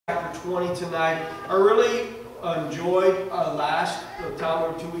20 tonight. I really enjoyed last time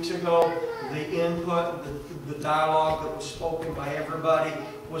or 2 weeks ago, the input, the dialogue that was spoken by everybody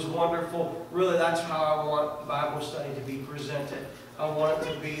was wonderful. Really, that's how I want Bible study to be presented. I want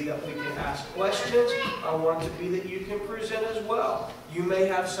it to be that we can ask questions. I want it to be that you can present as well. You may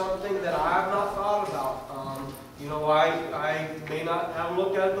have something that I have not thought about. I may not have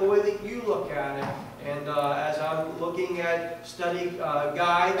looked at it the way that you look at it. And as I'm looking at study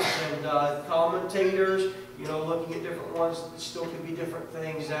guides and commentators, looking at different ones, still can be different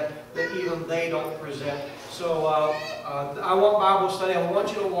things that even they don't present. So I want Bible study. I want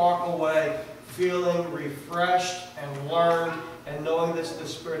you to walk away feeling refreshed and learned and knowing that the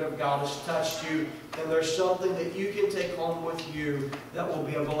Spirit of God has touched you. And there's something that you can take home with you that will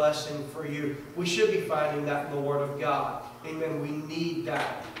be a blessing for you. We should be finding that in the Word of God. Amen. We need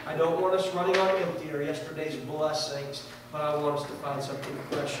that. I don't want us running on empty or yesterday's blessings, but I want us to find something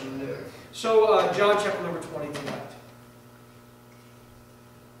fresh and new. So, John chapter number 20 tonight.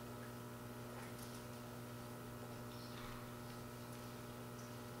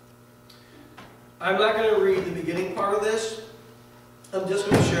 I'm not going to read the beginning part of this. I'm just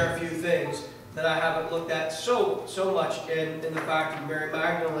going to share a few things that I haven't looked at so much in the fact of Mary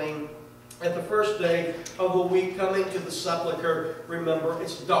Magdalene. At the first day of the week coming to the sepulchre, remember,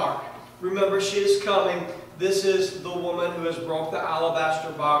 it's dark. Remember, she is coming. This is the woman who has broke the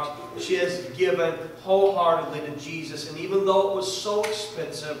alabaster box. She has given wholeheartedly to Jesus. And even though it was so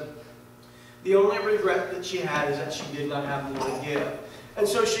expensive, the only regret that she had is that she did not have more to give. And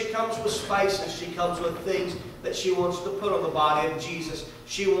so she comes with spices. She comes with things that she wants to put on the body of Jesus.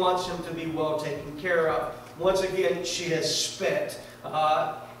 She wants him to be well taken care of. Once again, she has spent.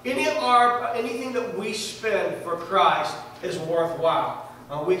 Anything that we spend for Christ is worthwhile.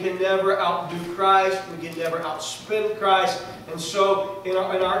 We can never outdo Christ. We can never outspend Christ. And so in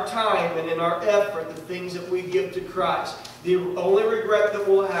our time and in our effort, the things that we give to Christ, the only regret that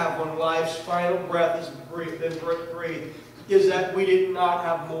we'll have when life's final breath has been breathed is that we did not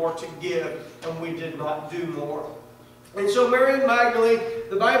have more to give and we did not do more. And so Mary Magdalene,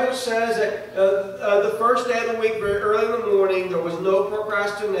 the Bible says that the first day of the week, very early in the morning, there was no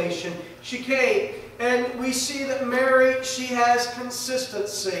procrastination. She came, and we see that Mary, she has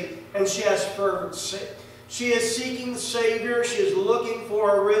consistency and she has fervency. She is seeking the Savior. She is looking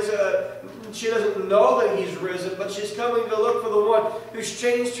for a risen. She doesn't know that He's risen, but she's coming to look for the one who's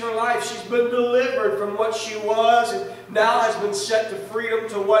changed her life. She's been delivered from what she was and now has been set to freedom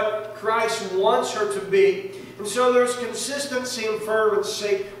to what Christ wants her to be. And so there's consistency and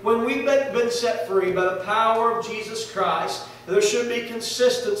fervency. When we've been set free by the power of Jesus Christ, there should be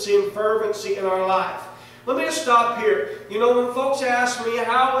consistency and fervency in our life. Let me just stop here. When folks ask me,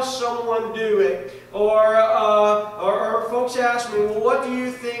 how is someone doing? Or folks ask me, well, what do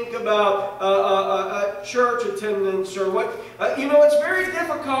you think about church attendance? Or what? It's very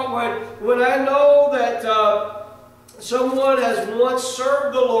difficult when I know that someone has once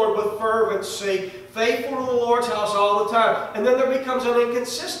served the Lord with fervency, faithful to the Lord's house all the time, and then there becomes an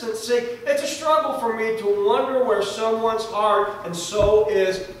inconsistency. It's a struggle for me to wonder where someone's heart and soul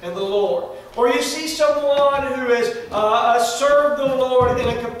is in the Lord. Or you see someone who has served the Lord in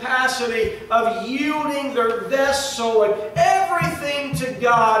a capacity of yielding their best soul and everything to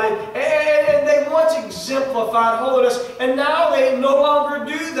God, and they once exemplified holiness, and now they no longer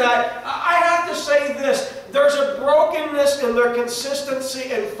do that. I have to say this. There's a brokenness in their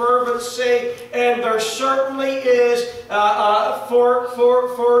consistency and fervency, and there certainly is, in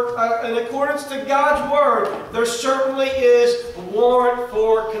accordance to God's Word, there certainly is warrant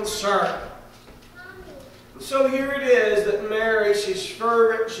for concern. So here it is that Mary, she's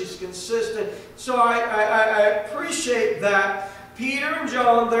fervent, she's consistent. So I appreciate that. Peter and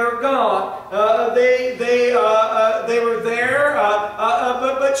John, they're gone. They were there,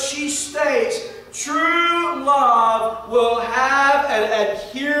 but she states, true love will have an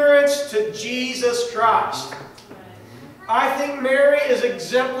adherence to Jesus Christ. I think Mary is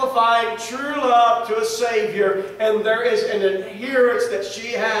exemplifying true love to a Savior, and there is an adherence that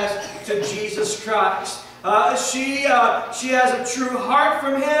she has to Jesus Christ. She has a true heart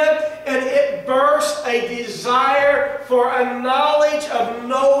from Him, and it bursts a desire for a knowledge of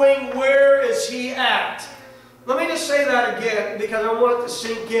knowing where is He at. Let me just say that again because I want it to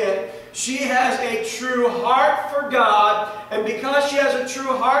sink in. She has a true heart for God, and because she has a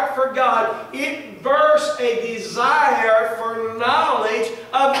true heart for God, it bursts a desire for knowledge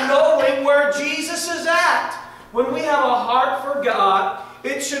of knowing where Jesus is at. When we have a heart for God,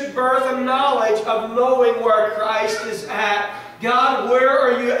 it should birth a knowledge of knowing where Christ is at. God, where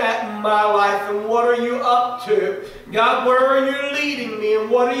are you at in my life, and what are you up to? God, where are you leading me, and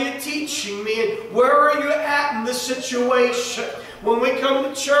what are you teaching me, and where are you at in this situation? When we come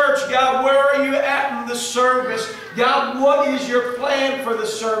to church, God, where are you at in the service? God, what is your plan for the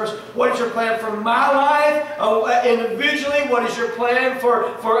service? What is your plan for my life individually? What is your plan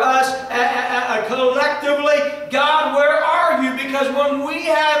for us collectively? God, where are you? Because when we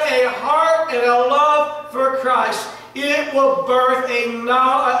have a heart and a love for Christ, it will birth a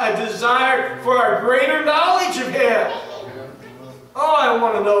desire for a greater knowledge of Him. Oh, I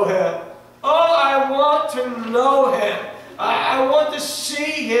want to know Him. Oh, I want to know Him. I want to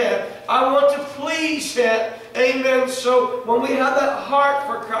see Him. I want to please Him. Amen. So when we have that heart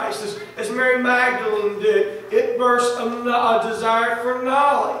for Christ, as Mary Magdalene did, it bursts a desire for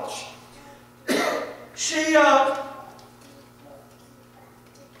knowledge.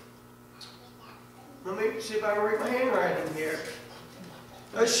 Let me see if I can read my handwriting here.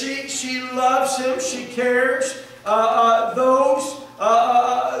 She loves Him. She cares.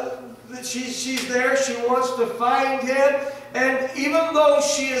 She's there. She wants to find Him. And even though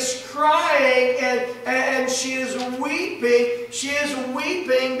she is crying and she is weeping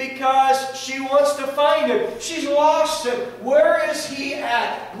because she wants to find Him. She's lost Him. Where is He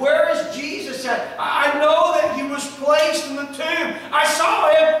at? Where is Jesus at? I know that He was placed in the tomb. I saw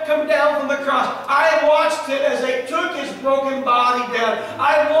Him come down from the cross. I watched Him as they took His broken body down.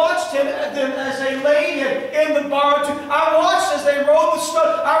 I watched Him as they laid Him in the borrowed tomb. I watched as they rolled the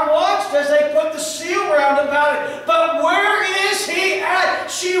stone. I watched as they put the seal round about it. But where is He at?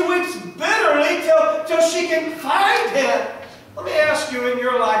 She weeps bitterly till she can find Him. Let me ask you in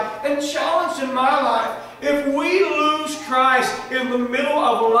your life, and challenge in my life, if we lose Christ in the middle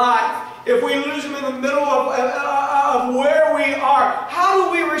of life, if we lose Him in the middle of where we are, how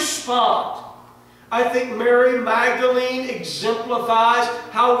do we respond? I think Mary Magdalene exemplifies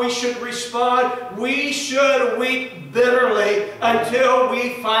how we should respond. We should weep bitterly until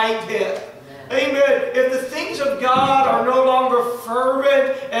we find Him. Amen. If the things of God are no longer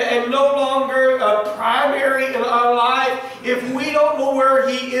fervent and no longer primary in our life, if we don't know where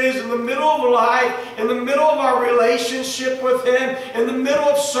He is in the middle of life, in the middle of our relationship with Him, in the middle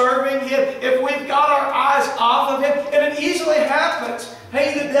of serving Him, if we've got our eyes off of Him, and it easily happens.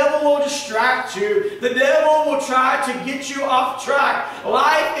 Hey, the devil will distract you. The devil will try to get you off track.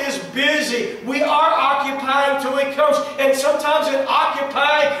 Life is busy. We are occupying till He comes. And sometimes in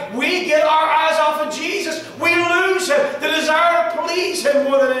occupying, we get our eyes off of Jesus. We lose Him. The desire to please Him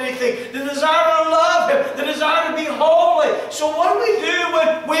more than anything. The desire to love Him. The desire to be holy. So what do we do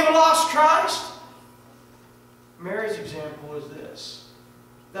when we've lost Christ? Mary's example is this.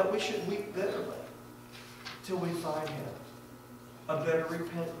 That we should weep bitterly till we find Him. A better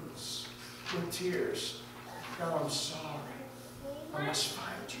repentance with tears. God, I'm sorry. I must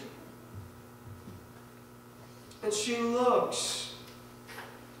find you. And she looks.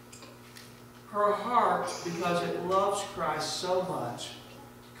 Her heart, because it loves Christ so much,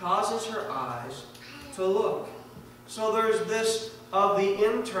 causes her eyes to look. So there's this of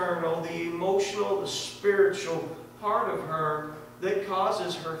the internal, the emotional, the spiritual part of her that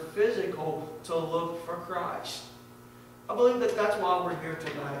causes her physical to look for Christ. I believe that that's why we're here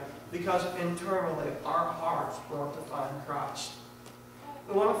tonight, because internally our hearts want to find Christ.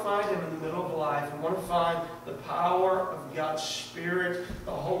 We want to find Him in the middle of life. We want to find the power of God's Spirit,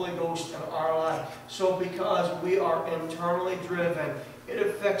 the Holy Ghost in our life. So because we are internally driven, it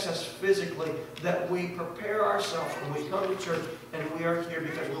affects us physically that we prepare ourselves when we come to church and we are here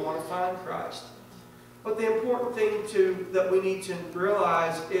because we want to find Christ. But the important thing that we need to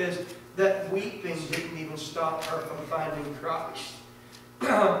realize is that weeping didn't even stop her from finding Christ.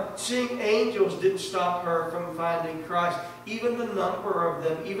 Seeing angels didn't stop her from finding Christ. Even the number of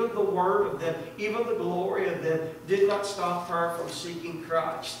them, even the word of them, even the glory of them did not stop her from seeking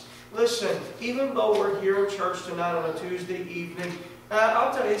Christ. Listen, even though we're here in church tonight on a Tuesday evening,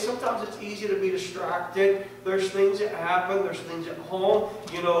 I'll tell you, sometimes it's easy to be distracted. There's things that happen. There's things at home.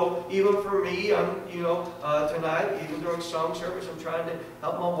 You know, even for me, tonight, even during song service, I'm trying to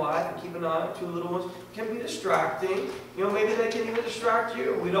help my wife and keep an eye on 2 little ones. It can be distracting. You know, maybe they can even distract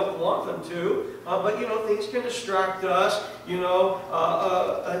you. We don't want them to. But, you know, things can distract us. You know,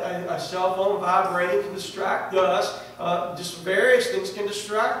 a cell phone vibrating can distract us. Just various things can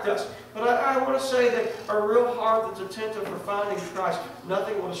distract us. But I want to say that a real heart that's attentive for finding Christ,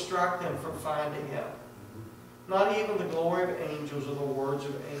 nothing will distract them from finding Him. Not even the glory of angels or the words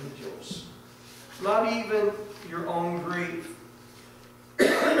of angels. Not even your own grief.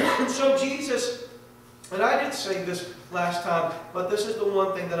 So Jesus, and I did say this last time, but this is the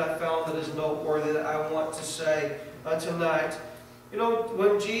one thing that I found that is noteworthy that I want to say tonight. You know,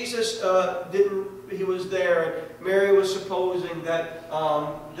 when Jesus he was there, and Mary was supposing that,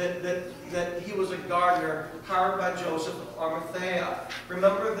 that he was a gardener hired by Joseph of Arimathea.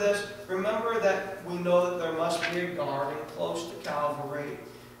 Remember this? Remember that we know that there must be a garden close to Calvary.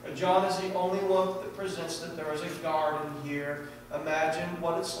 John is the only one that presents that there is a garden here. Imagine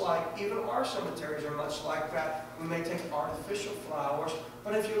what it's like. Even our cemeteries are much like that. We may take artificial flowers,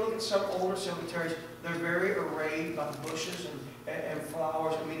 but if you look at some older cemeteries, they're very arrayed by bushes and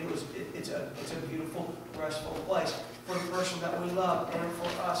flowers. I mean, it's a beautiful, restful place for the person that we love and for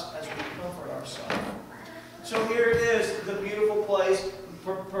us as we comfort ourselves. So here it is, the beautiful place.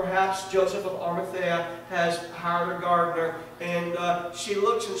 Perhaps Joseph of Arimathea has hired a gardener, and she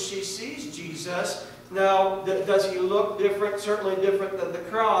looks and she sees Jesus. Now, does he look different? Certainly different than the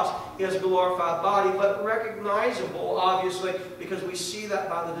cross. He has a glorified body, but recognizable, obviously, because we see that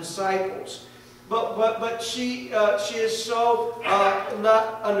by the disciples. But she is so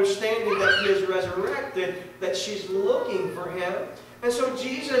not understanding that he is resurrected that she's looking for him. And so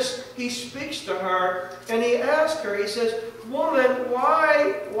Jesus, he speaks to her and he asks her, he says, "Woman,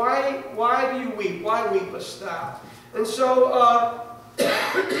 why do you weep? Why weepest thou?" And so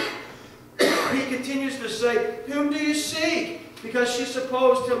he continues to say, "Whom do you seek?" Because she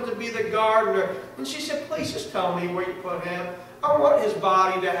supposed him to be the gardener. And she said, "Please just tell me where you put him. I want his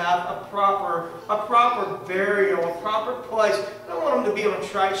body to have a proper burial, a proper place. I don't want him to be on a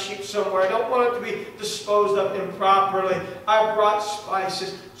trash heap somewhere. I don't want it to be disposed of improperly. I brought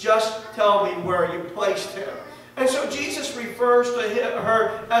spices. Just tell me where you placed him." And so Jesus refers to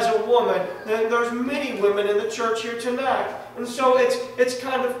her as a woman. And there's many women in the church here tonight. And so it's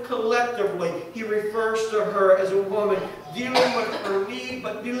kind of collectively. He refers to her as a woman, dealing with her need,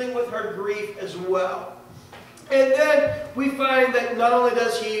 but dealing with her grief as well. And then we find that not only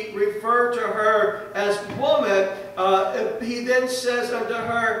does he refer to her as woman, he then says unto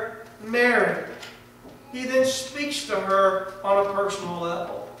her, "Mary." He then speaks to her on a personal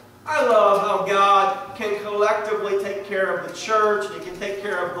level. I love how God can collectively take care of the church, and He can take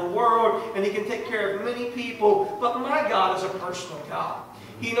care of the world, and He can take care of many people, but my God is a personal God.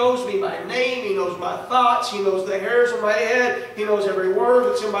 He knows me by name. He knows my thoughts. He knows the hairs on my head. He knows every word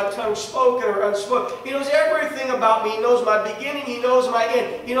that's in my tongue, spoken or unspoken. He knows everything about me. He knows my beginning. He knows my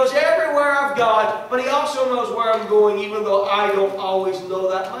end. He knows everywhere I've gone, but He also knows where I'm going, even though I don't always know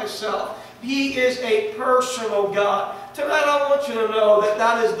that myself. He is a personal God. Tonight I want you to know that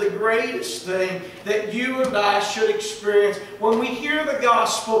that is the greatest thing that you and I should experience. When we hear the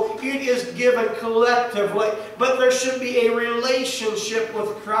gospel, it is given collectively, but there should be a relationship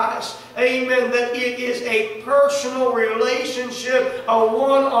with Christ. Amen. That it is a personal relationship, a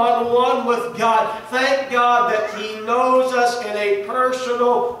one-on-one with God. Thank God that He knows us in a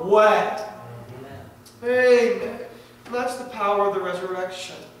personal way. Amen. And that's the power of the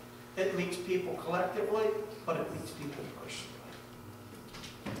resurrection. It meets people collectively, but it meets people personally.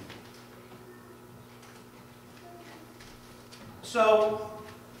 So,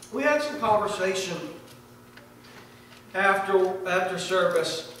 we had some conversation after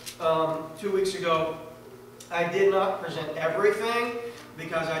service 2 weeks ago. I did not present everything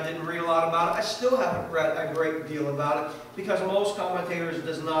because I didn't read a lot about it. I still haven't read a great deal about it because most commentators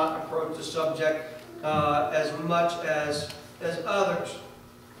does not approach the subject as much as others.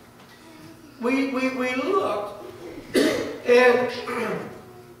 We looked, and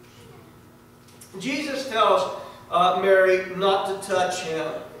Jesus tells Mary not to touch him,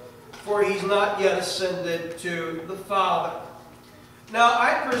 for he's not yet ascended to the Father. Now,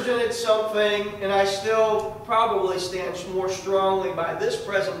 I presented something, and I still probably stand more strongly by this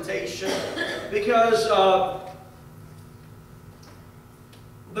presentation, because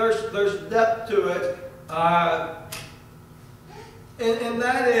there's depth to it, and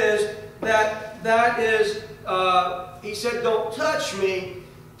that is he said, "Don't touch me,"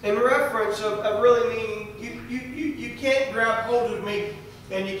 in reference of really meaning you can't grab hold of me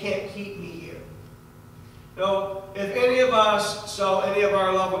and you can't keep me here. You know, if any of us saw any of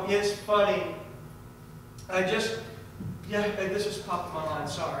our loved ones, it's funny. This just popped in my mind,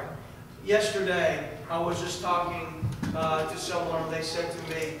 sorry. Yesterday, I was just talking to someone, and they said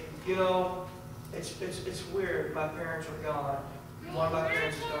to me, you know, it's weird, my parents are gone. One of my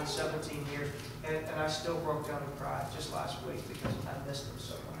parents has gone 17 years, and I still broke down and cried just last week because I missed them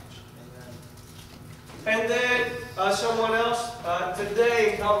so much. And then someone else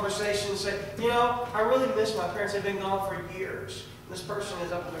today in conversation said, you know, I really miss my parents. They've been gone for years. This person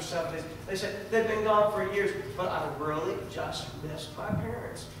is up in their 70s. They said, they've been gone for years, but I really just miss my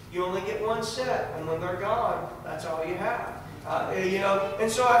parents. You only get one set, and when they're gone, that's all you have.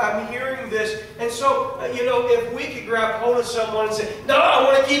 And so I'm hearing this. And so, if we could grab hold of someone and say, no, I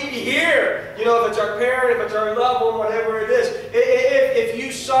want to keep you here. If it's our parent, if it's our loved one, whatever it is. If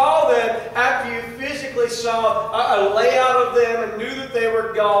you saw them after you physically saw a layout of them and knew that they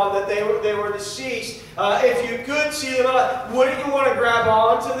were gone, that they were deceased, if you could see them, wouldn't you want to grab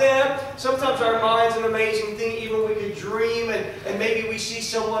on to them? Sometimes our mind's an amazing thing. Even we could dream, and maybe we see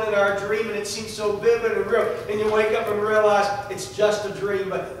someone in our dream and it seems so vivid and real, and you wake up and realize it's just a dream.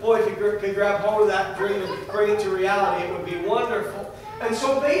 But boy, if you could grab hold of that dream and bring it to reality, it would be wonderful. And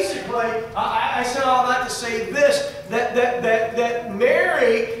so basically, I said all that to say this, that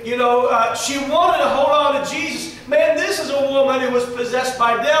Mary, she wanted to hold on to Jesus. Man, this is a woman who was possessed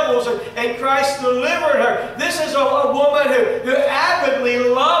by devils, and Christ delivered her. This is a woman who avidly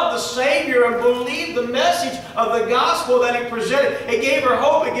loved the Savior and believed the message of the gospel that He presented. It gave her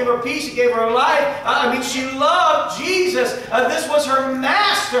hope, it gave her peace, it gave her life. She loved Jesus. This was her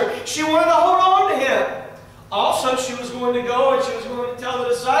master. She wanted to hold on to Him. Also, she was going to go and she was going to tell the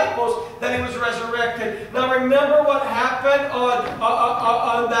disciples that He was resurrected. Now remember what happened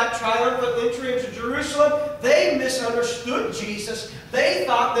on that triumphant entry into Jerusalem? They misunderstood Jesus. They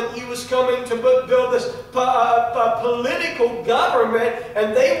thought that He was coming to build this political government,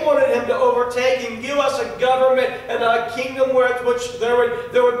 and they wanted Him to overtake and give us a government and a kingdom which there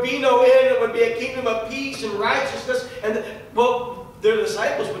would be no end. It would be a kingdom of peace and righteousness. Their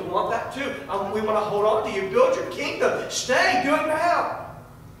disciples would want that too. We want to hold on to you. Build your kingdom. Stay. Do it now.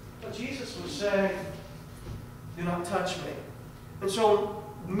 But Jesus was saying, do not touch me. And so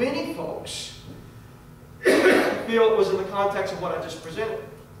many folks feel it was in the context of what I just presented.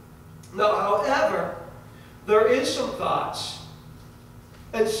 Now, however, there is some thoughts,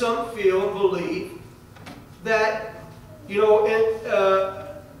 and some feel and believe that, he'll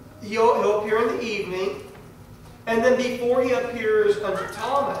appear in the evening, and then before He appears unto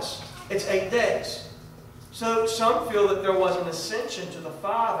Thomas, it's 8 days. So some feel that there was an ascension to the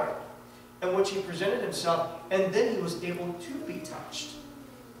Father in which He presented Himself, and then He was able to be touched.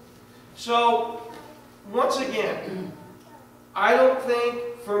 So, once again, I don't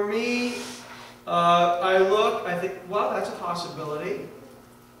think, for me, I think, well, that's a possibility.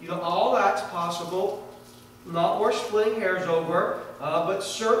 All that's possible. Not worth splitting hairs over, but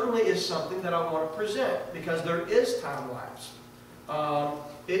certainly is something that I want to present, because there is time lapse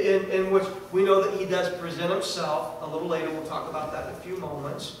in which we know that He does present Himself. A little later, we'll talk about that in a few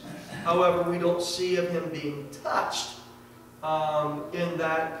moments. However, we don't see of Him being touched in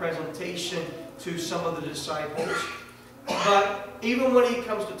that presentation to some of the disciples. But even when He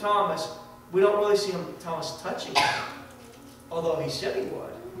comes to Thomas, we don't really see Thomas touching Him, although He said He would.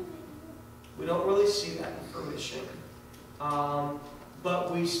 We don't really see that in fruition.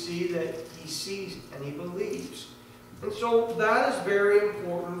 But we see that He sees and He believes. And so that is very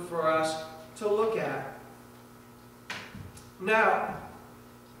important for us to look at. Now,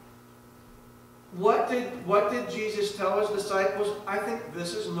 what did Jesus tell His disciples? I think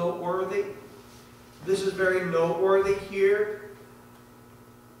this is noteworthy. This is very noteworthy here.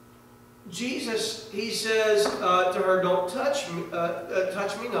 Jesus, He says to her, don't touch me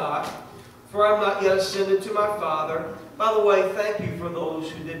not, for I am not yet ascended to my Father. By the way, thank you for those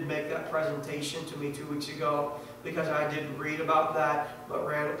who did make that presentation to me 2 weeks ago, because I did read about that, but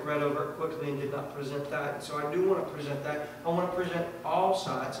read over it quickly and did not present that. And so I do want to present that. I want to present all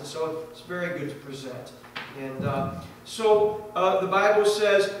sides, and so it's very good to present. And the Bible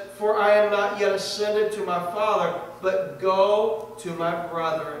says, for I am not yet ascended to my Father, but go to my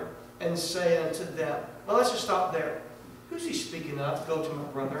brethren and say unto them. Well, let's just stop there. Who's He speaking of? Go to my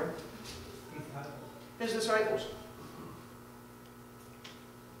brethren. His disciples.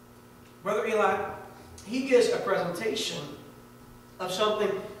 Brother Eli, he gives a presentation of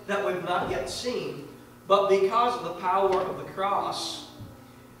something that we've not yet seen, but because of the power of the cross,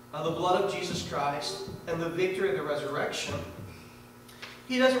 the blood of Jesus Christ, and the victory of the resurrection,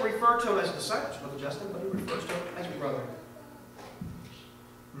 he doesn't refer to them as disciples, Brother Justin, but he refers to them as brethren.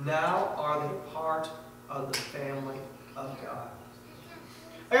 Now are they part of the family of God.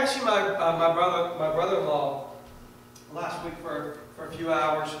 I got to see my brother-in-law last week for a few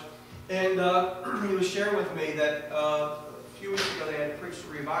hours, and he was sharing with me that a few weeks ago they had preached a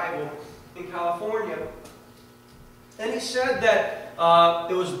revival in California, and he said that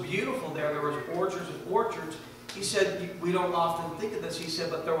it was beautiful there. There was orchards and orchards. He said, we don't often think of this. He said,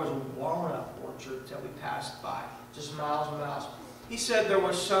 but there was walnut orchards that we passed by, just miles and miles. He said there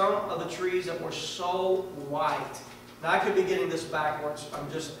were some of the trees that were so white. Now, I could be getting this backwards. I'm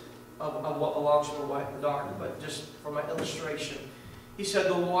just a long story white in the dark, but just for my illustration. He said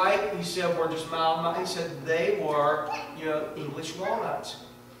the white, he said, were just mild. He said they were, English walnuts.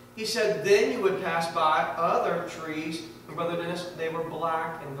 He said then you would pass by other trees, and Brother Dennis, they were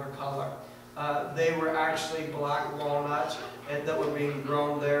black in their color. They were actually black walnuts that were being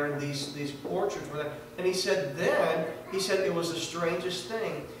grown there, and these orchards were there. And he said it was the strangest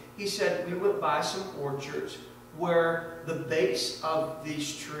thing. He said we went by some orchards where the base of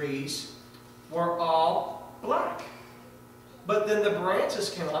these trees were all black. But then the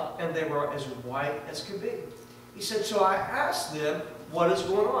branches came up and they were as white as could be. He said, so I asked them, what is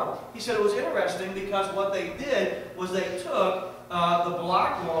going on? He said it was interesting because what they did was they took the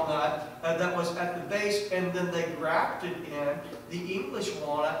black walnut that was at the base, and then they grafted in the English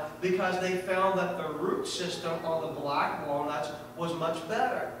walnut because they found that the root system on the black walnuts was much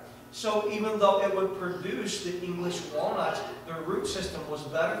better. So even though it would produce the English walnuts, the root system was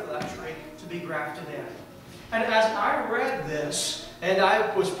better for that tree to be grafted in. And as I read this, and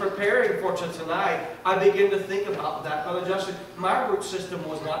I was preparing for tonight, I began to think about that. Brother Justin, my root system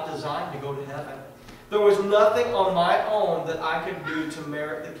was not designed to go to heaven. There was nothing on my own that I could do to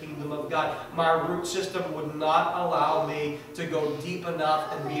merit the kingdom of God. My root system would not allow me to go deep enough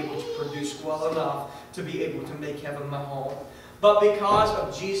and be able to produce well enough to be able to make heaven my home. But because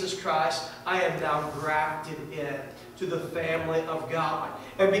of Jesus Christ, I am now grafted in to the family of God.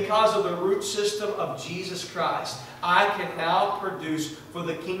 And because of the root system of Jesus Christ, I can now produce for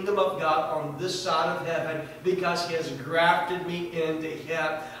the kingdom of God on this side of heaven because He has grafted me into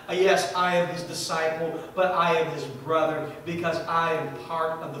Him. Yes, I am His disciple, but I am His brother because I am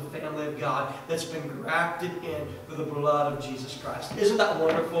part of the family of God that's been grafted in through the blood of Jesus Christ. Isn't that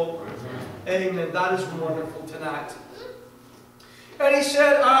wonderful? Amen. That is wonderful tonight. And he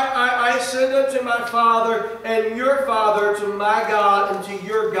said, I ascend unto my Father and your Father, to my God and to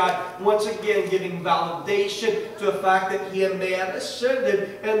your God. Once again, giving validation to the fact that he may have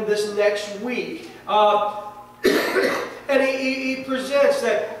ascended in this next week. And he presents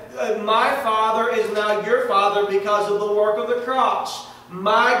that my Father is now your Father because of the work of the cross.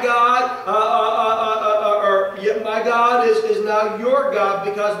 My God, my God is now your God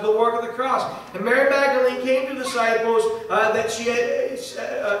because of the work of the cross. And Mary Magdalene came to the disciples that she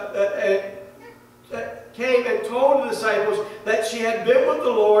came and told the disciples that she had been with the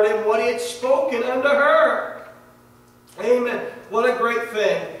Lord and what He had spoken unto her. Amen. What a great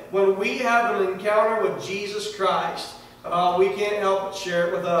thing. When we have an encounter with Jesus Christ, we can't help but share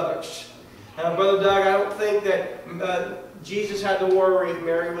it with others. Brother Doug, I don't think that Jesus had to worry if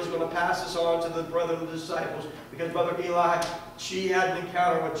Mary was going to pass this on to the brother and the disciples, because Brother Eli, she had an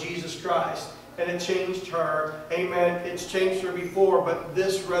encounter with Jesus Christ, and it changed her. Amen. It's changed her before, but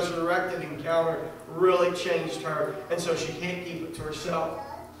this resurrected encounter really changed her, and so she can't keep it to herself.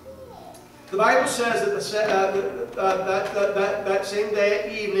 The Bible says that that same day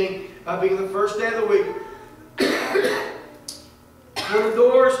at evening, being the first day of the week, when the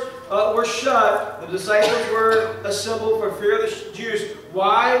doors were shut, the disciples were assembled for fear of the Jews.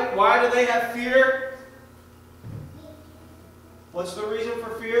 Why do they have fear? What's the reason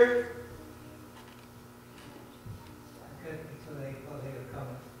for fear?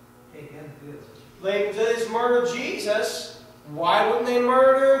 They just murdered Jesus. Why wouldn't they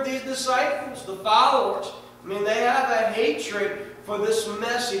murder these disciples, the followers? I mean, they have a hatred for this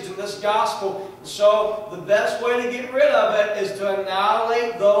message and this gospel. So the best way to get rid of it is to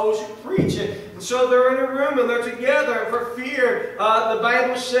annihilate those who preach it. And so they're in a room and they're together for fear. The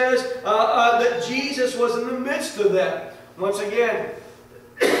Bible says that Jesus was in the midst of them. Once again,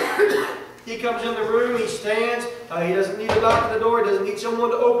 He comes in the room, He stands. He doesn't need to knock on the door. He doesn't need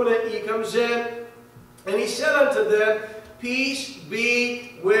someone to open it. He comes in and He said unto them, peace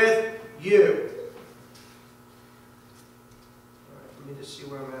be with you. Let me just see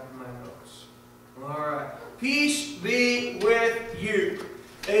where I'm at in my notes. Alright. Peace be with you.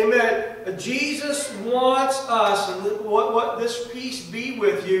 Amen. Jesus wants us, and what this peace be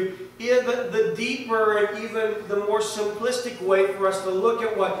with you, is the deeper and even the more simplistic way for us to look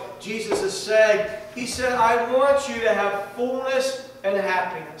at what Jesus is saying. He said, I want you to have fullness and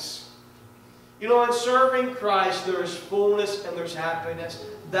happiness. You know, in serving Christ, there is fullness and there's happiness.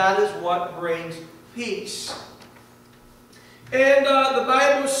 That is what brings peace. And the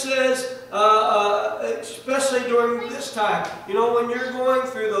Bible says, especially during this time, you know, when you're going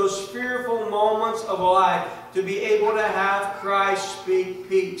through those fearful moments of life, to be able to have Christ speak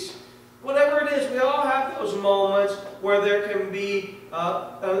peace. Whatever it is, we all have those moments where there can be,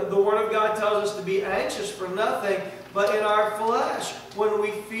 the Word of God tells us to be anxious for nothing, but in our flesh, when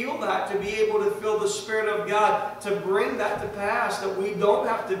we feel that, to be able to feel the Spirit of God, to bring that to pass, that we don't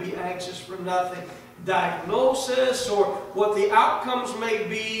have to be anxious for nothing. diagnosis or what the outcomes may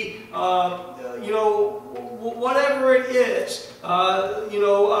be, whatever it is,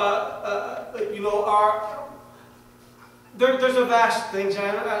 there's a vast things.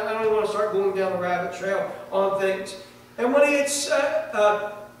 I don't even want to start going down the rabbit trail on things. And when he had said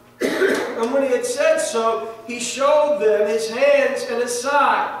so, he showed them his hands and his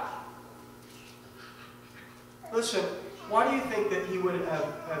side. Listen, why do you think that he would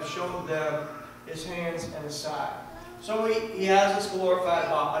have shown them his hands and his side? So he has this glorified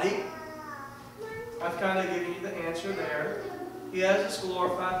body. I've kind of given you the answer there. He has this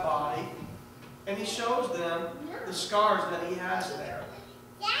glorified body, and he shows them the scars that he has there.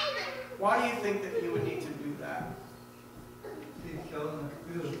 Why do you think that he would need to do that?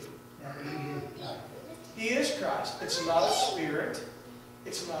 He is Christ. It's not a spirit.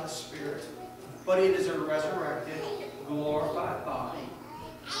 It's not a spirit. But it is a resurrected, glorified body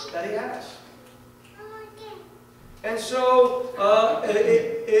that he has. And so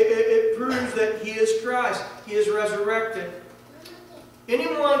it proves that he is Christ. He is resurrected.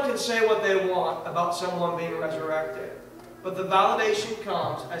 Anyone can say what they want about someone being resurrected. But the validation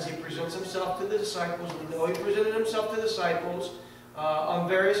comes as he presents himself to the disciples. We know he presented himself to the disciples on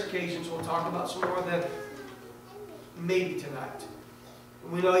various occasions. We'll talk about some more of them maybe tonight.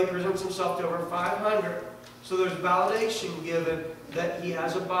 We know he presents himself to over 500. So there's validation given that he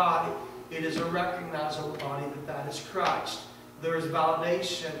has a body. It is a recognizable body that is Christ. There is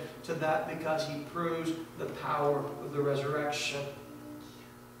validation to that because he proves the power of the resurrection.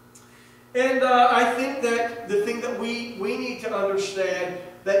 And I think that the thing that we need to understand,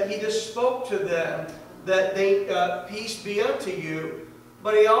 that he just spoke to them, that they peace be unto you,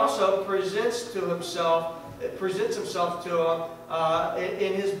 but he also presents himself to them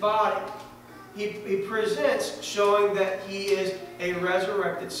in his body. He presents showing that he is a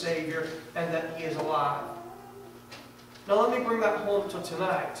resurrected Savior and that he is alive. Now let me bring that home to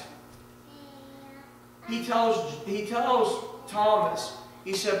tonight. He tells Thomas,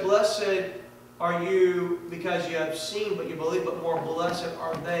 he said, "Blessed are you because you have seen but you believe, but more blessed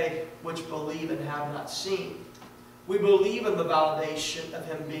are they which believe and have not seen." We believe in the validation of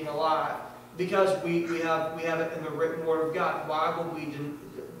him being alive because we have it in the written Word of God. Why would we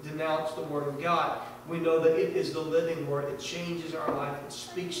denounce the Word of God? We know that it is the living Word. It changes our life. It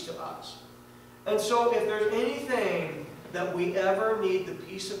speaks to us. And so if there's anything that we ever need the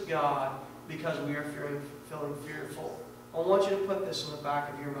peace of God because we are feeling fearful, I want you to put this in the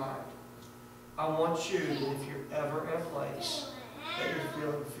back of your mind. I want you, if you're ever in a place that you're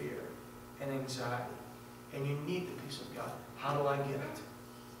feeling fear and anxiety, and you need the peace of God, how do I get it?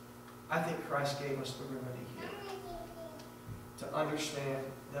 I think Christ gave us the remedy here. To understand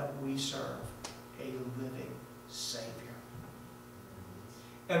that we serve a living Savior.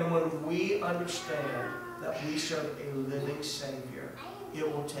 And when we understand that we serve a living Savior, it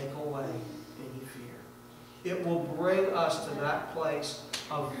will take away any fear. It will bring us to that place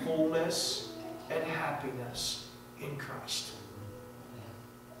of fullness and happiness in Christ.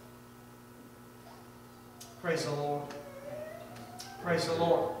 Praise the Lord. Praise the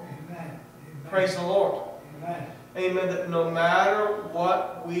Lord. Amen. Praise the Lord. Amen. Amen. That no matter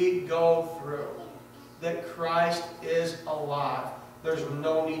what we go through, that Christ is alive. There's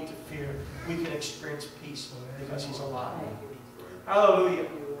no need to fear. We can experience peace because he's alive. Hallelujah.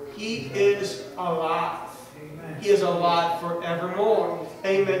 He is alive. He is alive forevermore.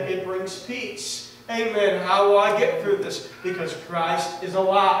 Amen. It brings peace. Amen. How will I get through this? Because Christ is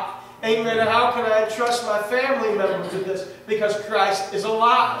alive. Amen. How can I entrust my family members to this? Because Christ is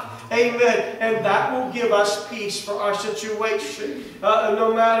alive. Amen. And that will give us peace for our situation.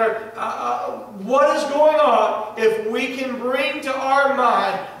 No matter what is going on, if we can bring to our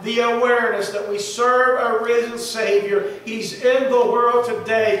mind the awareness that we serve a risen Savior. He's in the world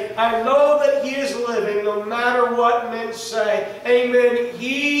today. I know that he is living no matter what men say. Amen.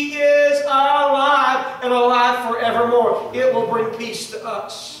 He is alive and alive forevermore. It will bring peace to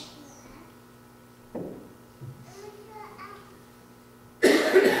us.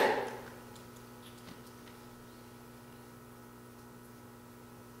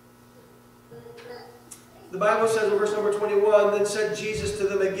 The Bible says in verse number 21, "Then said Jesus to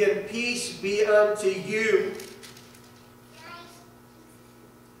them again, Peace be unto you.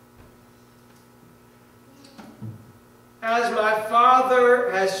 As my Father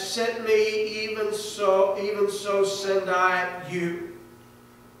has sent me, even so send I you."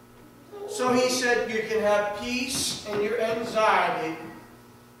 So he said, you can have peace in your anxiety.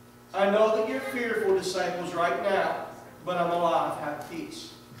 I know that you're fearful, disciples, right now, but I'm alive. Have peace.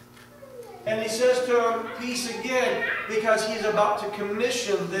 And he says to them, peace again, because he's about to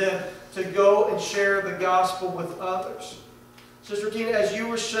commission them to go and share the gospel with others. Sister Tina, as you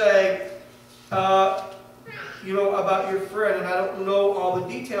were saying, about your friend, and I don't know all the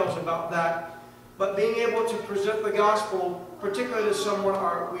details about that, but being able to present the gospel, particularly to someone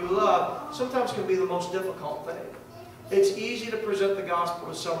we love, sometimes can be the most difficult thing. It's easy to present the gospel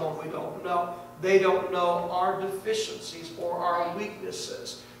to someone we don't know. They don't know our deficiencies or our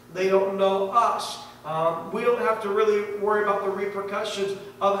weaknesses. They don't know us. We don't have to really worry about the repercussions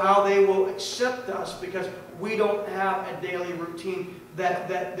of how they will accept us, because we don't have a daily routine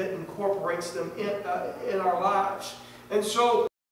that incorporates them in our lives. And so